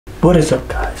What is up,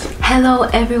 guys? Hello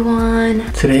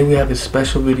everyone. Today we have a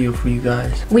special video for you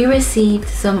guys. We received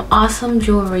some awesome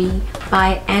jewelry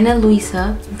by Ana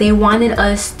Luisa. They wanted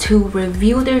us to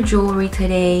review their jewelry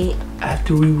today.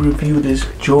 After we review this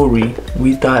jewelry,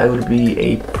 we thought it would be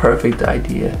a perfect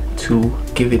idea to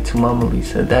give it to Mama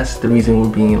Lisa. That's the reason we're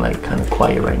being like kind of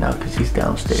quiet right now, because she's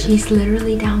downstairs. She's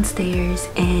literally downstairs,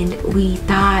 and we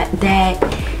thought that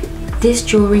this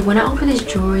jewelry, when I opened this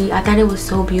jewelry, I thought it was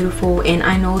so beautiful, and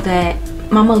I know that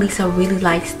Mama Lisa really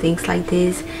likes things like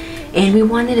this, and we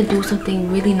wanted to do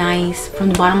something really nice from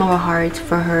the bottom of our hearts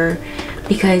for her,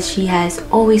 because she has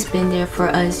always been there for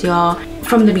us, y'all.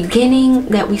 From the beginning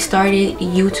that we started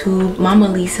YouTube, Mama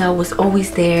Lisa was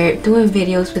always there doing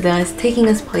videos with us, taking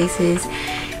us places.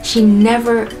 She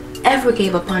never ever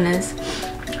gave up on us.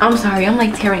 I'm sorry, I'm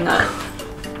like tearing up.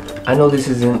 I know this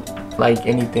isn't like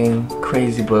anything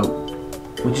crazy, but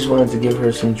we just wanted to give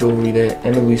her some jewelry that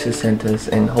Ana Luisa sent us,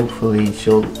 and hopefully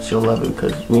she'll love it,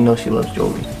 because we know she loves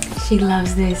jewelry. She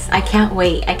loves this. I can't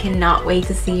wait. I cannot wait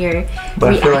to see her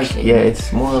But reaction. I feel like, yeah,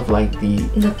 it's more of like the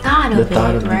thought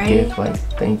of the gift, like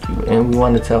thank you, and we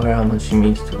want to tell her how much she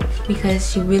means to us,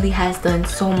 because she really has done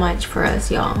so much for us,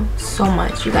 y'all. So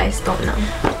much, you guys don't know.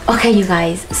 Okay, you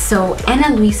guys, so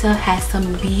Ana Luisa has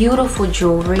some beautiful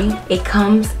jewelry. It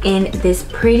comes in this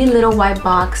pretty little white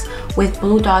box with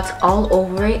blue dots all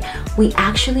over it. We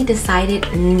actually decided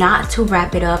not to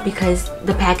wrap it up because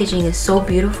the packaging is so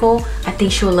beautiful. I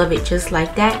think she'll love it just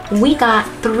like that. We got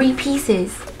 3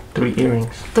 pieces. 3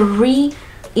 earrings. 3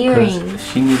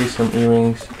 earrings. She needed some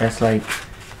earrings. That's like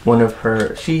one of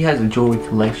her, she has a jewelry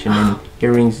collection, and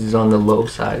earrings is on the low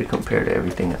side compared to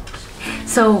everything else.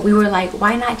 So we were like,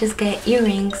 why not just get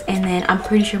earrings, and then I'm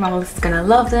pretty sure Mama Lisa's gonna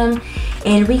love them.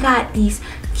 And we got these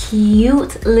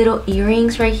cute little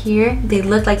earrings right here. They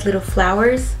look like little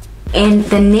flowers, and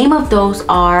the name of those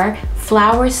are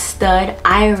flower stud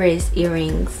iris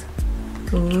earrings.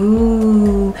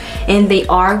 Ooh, and they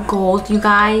are gold, you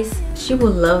guys. She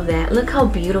will love that. Look how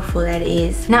beautiful that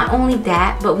is. Not only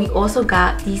that, but we also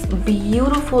got these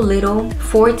beautiful little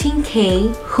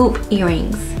 14K hoop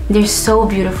earrings. They're so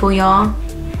beautiful, y'all.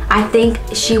 I think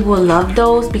she will love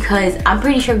those because I'm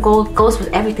pretty sure gold goes with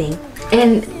everything.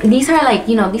 And these are like,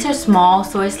 you know, these are small,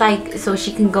 so it's like, so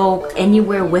she can go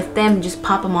anywhere with them. Just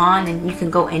pop them on and you can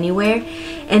go anywhere.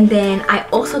 And then I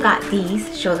also got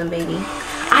these. Show them, baby.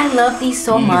 I love these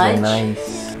so much. These are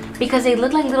nice because they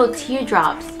look like little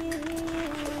teardrops.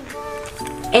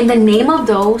 And the name of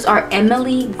those are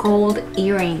Emily Gold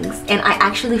earrings. And I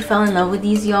actually fell in love with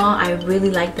these, y'all. I really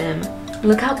like them.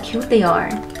 Look how cute they are.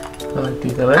 I like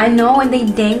these. I know, and they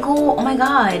dangle. Oh my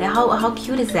god, how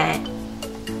cute is that?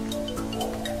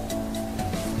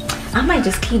 I might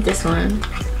just keep this one.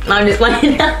 No, I'm just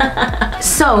playing.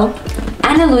 So,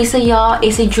 Ana Luisa, y'all,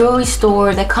 is a jewelry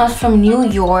store that comes from New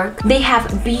York. They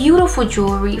have beautiful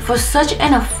jewelry for such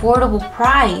an affordable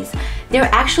price. They're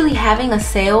actually having a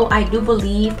sale, I do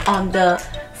believe, on the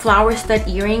flower stud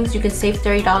earrings. You can save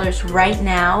 $30 right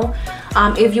now.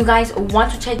 If you guys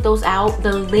want to check those out,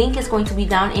 the link is going to be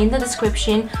down in the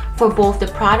description for both the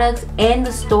products and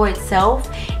the store itself.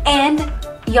 And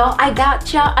y'all, I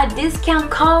got y'all a discount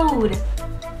code.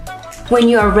 When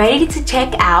you are ready to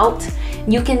check out,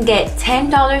 you can get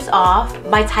 $10 off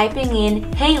by typing in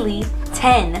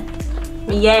Jehiely10.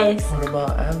 Yes. What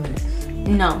about Alex?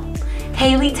 No,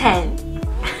 Jehiely10.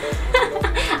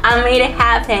 I made it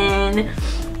happen.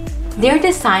 Their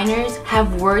designers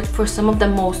have worked for some of the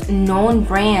most known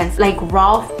brands like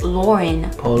Ralph Lauren.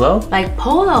 Polo? Like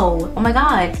Polo. Oh my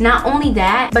god. Not only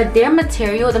that, but their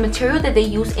material, the material that they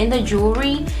use in the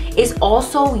jewelry is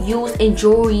also used in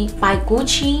jewelry by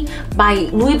Gucci, by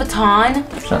Louis Vuitton.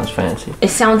 Sounds fancy. It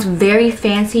sounds very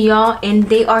fancy, y'all, and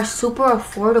they are super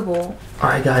affordable.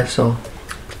 Alright guys, so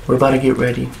we're about to get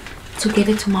ready to give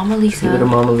it to Mama Lisa. Give it to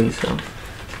Mama Lisa.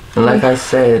 And like I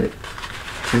said,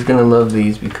 she's gonna love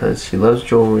these because she loves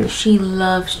jewelry. She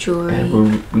loves jewelry.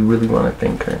 And we really want to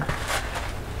thank her.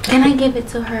 Can I give it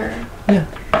to her? Yeah.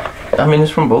 I mean,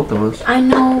 it's from both of us. I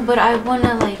know, but I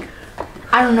wanna, like,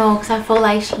 I don't know, because I feel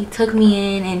like she took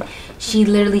me in and she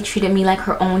literally treated me like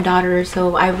her own daughter.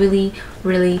 So I really,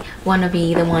 really want to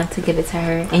be the one to give it to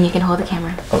her. And you can hold the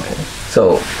camera. Okay.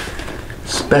 So,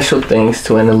 special thanks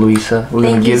to Ana Luisa. We're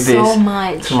gonna give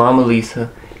this to Mama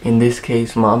Lisa. In this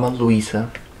case, Mama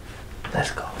Luisa.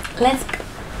 Let's go. Let's go.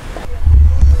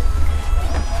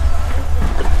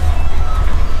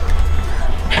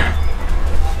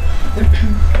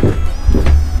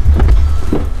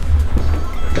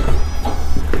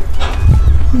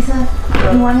 Lisa,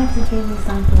 I wanted to give you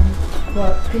something.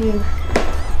 What? Could you?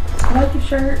 I like your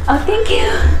shirt. Oh, thank you.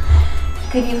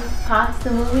 Could you pause the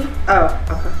movie? Oh,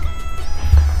 okay.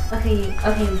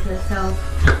 Okay, Lisa, so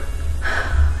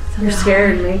You're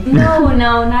scaring me. No,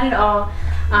 not at all.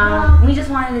 We just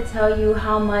wanted to tell you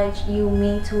how much you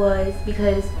mean to us,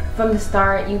 because from the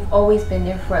start you've always been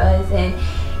there for us, and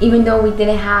even though we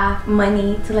didn't have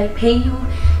money to like pay you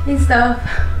and stuff,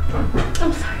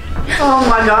 I'm sorry. Oh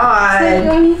my God.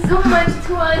 You mean so much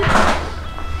to us.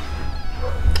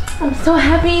 I'm so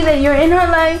happy that you're in our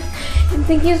life, and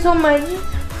thank you so much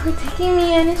for taking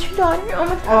me in as your daughter. Oh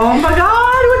my God. Oh my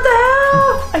God, what the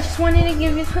hell? I just wanted to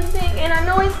give you something, and I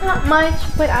know it's not much,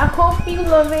 but I hope you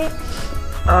love it.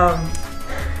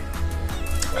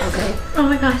 Okay. Oh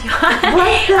my God, What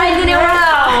the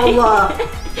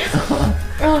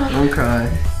hell? Don't cry.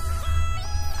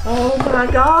 Oh my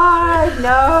God,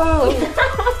 no.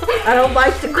 I don't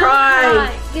like to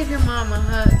cry. Give your mom a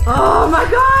hug. Oh my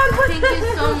God, what Thank the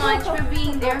you so hell? much for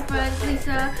being there for us,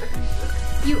 Lisa.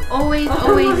 You always my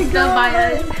stood by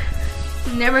God. us.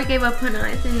 You never gave up on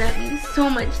us, and that means so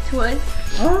much to us.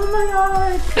 Oh my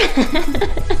God.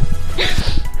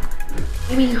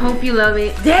 We hope you love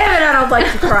it. Damn it, I don't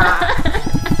like to cry.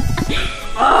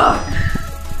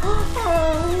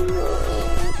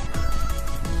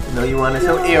 You know you wanted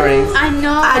some earrings. I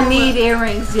know. I need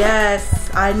earrings, yes.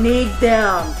 I need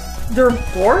them. They're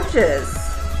gorgeous.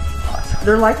 Awesome.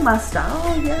 They're like my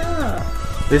style, yeah.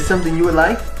 This something you would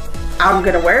like? I'm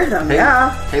gonna wear them, Haley,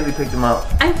 yeah. Haley picked them out.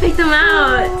 I picked them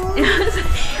out.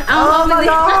 Oh my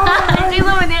God. She's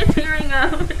over there tearing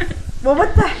up. Well,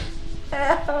 what the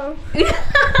hell?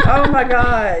 Oh my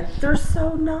God, they're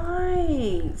so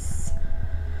nice.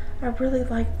 I really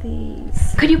like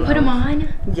these. Could you put them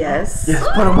on? Yes. Yes,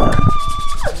 put them on.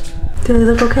 Do they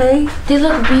look okay? They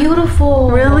look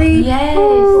beautiful. Really? Yes.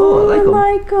 Oh, I I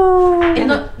like like them.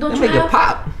 And don't They you make it have?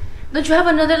 pop. Don't you have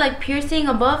another like piercing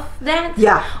above that?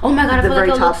 Yeah. Oh my God, I The feel like very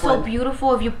it'll look top so one.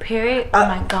 beautiful if you pair it. Oh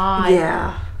my God.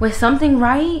 Yeah. With something,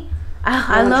 right?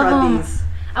 I wanna love try them. these.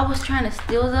 I was trying to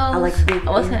steal those. I like big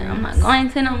I'm not going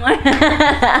to no more.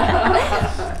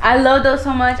 I love those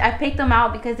so much. I picked them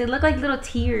out because they look like little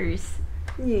tears.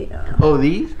 Yeah. Oh,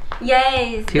 these?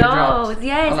 Yes, Teardrops. those.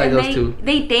 Yes, I like and those too.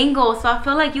 They dangle, so I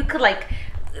feel like you could like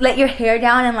let your hair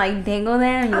down and like dangle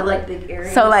them. And I you like big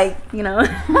earrings. So like, you know.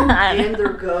 And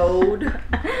they're gold.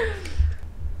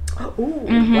 Ooh,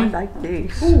 I like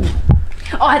these. Ooh.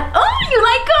 Oh, you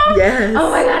like them? Yes. Oh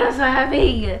my God, I'm so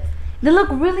happy. They look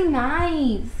really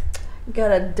nice.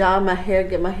 Gotta dye my hair,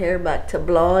 get my hair back to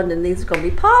blonde, and these are gonna be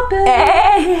popping.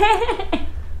 It's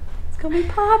gonna be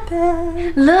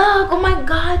popping. Look, oh my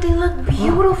God, they look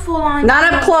beautiful on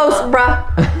Not you. up close, bruh.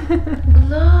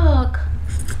 Look.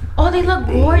 Oh, they look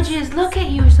gorgeous. Look at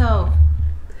yourself.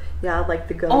 Yeah, I like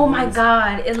the gold. Oh my ones.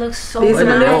 God, it looks so These are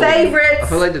my nice. new I favorites.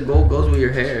 feel like the gold goes with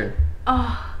your hair.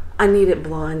 Oh. I need it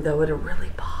blonde though. It'll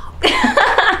really pop.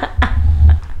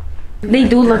 They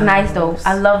do look nice though.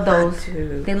 I love those.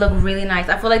 too. They look really nice.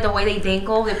 I feel like the way they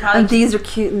dangle, they probably. And these are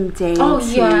cute and dainty. Oh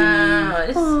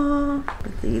yes. Aw,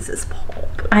 but these is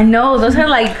pop. I know those are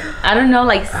like, I don't know,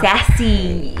 like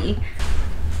sassy.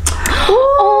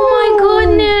 Oh my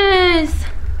goodness.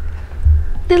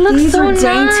 They look These so are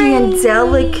dainty and nice.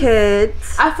 delicate.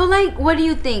 I feel like, what do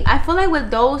you think? I feel like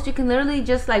with those, you can literally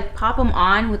just like pop them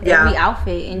on with every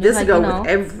outfit and This just will like, go with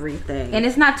everything. and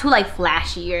it's not too like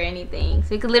flashy or anything.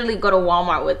 So you could literally go to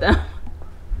Walmart with them.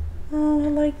 Oh, I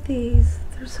like these.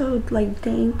 They're so like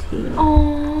dainty.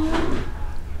 Oh.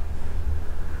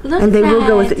 Look And they will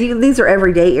go that. with these are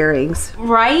everyday earrings.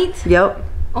 Right? Yep.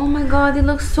 Oh my God, they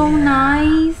look so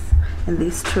nice. And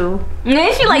these two. And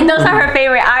then she like, those are her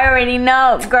favorite. I already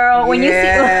know, girl. When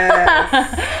Yes.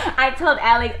 you see, I told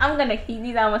Alex, I'm gonna keep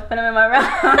these. I almost put them in my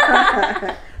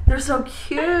room. They're so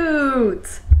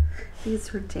cute.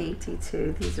 These are dainty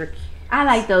too. These are cute. I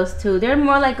like those too. They're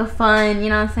more like a fun, you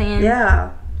know what I'm saying?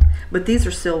 Yeah. But these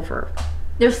are silver.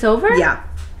 They're silver? Yeah.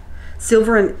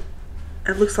 Silver and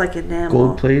it looks like enamel.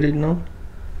 Gold plated, no?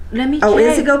 Let me check. Oh,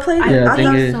 is it gold plated? Yeah, I think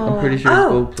thought it is. so. I'm pretty sure Oh. it's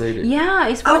gold plated. Yeah,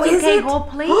 it's Oh, is 14K it? gold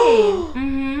plated.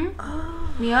 Mm-hmm. Oh.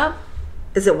 Yep.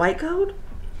 Is it white gold?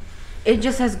 It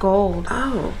just says gold.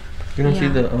 Oh. You don't see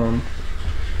Yeah. the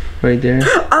right there?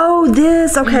 Oh,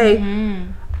 this. Okay.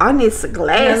 Mm-hmm. I need some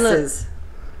glasses.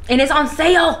 And it's on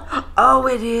sale. Oh,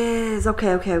 it is.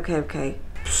 Okay.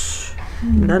 Psh,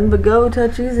 nothing but gold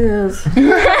touches is.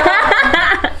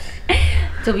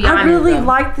 To be I honest, really though.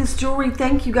 like this jewelry.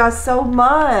 Thank you guys so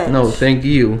much. No, thank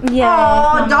you. Yes.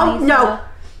 Oh, Mona don't. Lisa.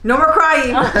 No more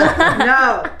crying.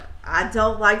 No. I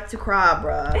don't like to cry,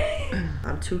 bruh.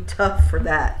 I'm too tough for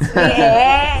that.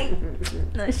 Yeah.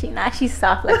 No, she not. She's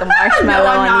soft like a marshmallow No,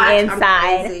 I'm on the not.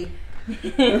 inside. I'm crazy.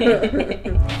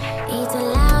 It's a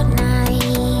loud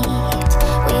night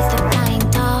with a blind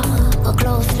dog, a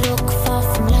close look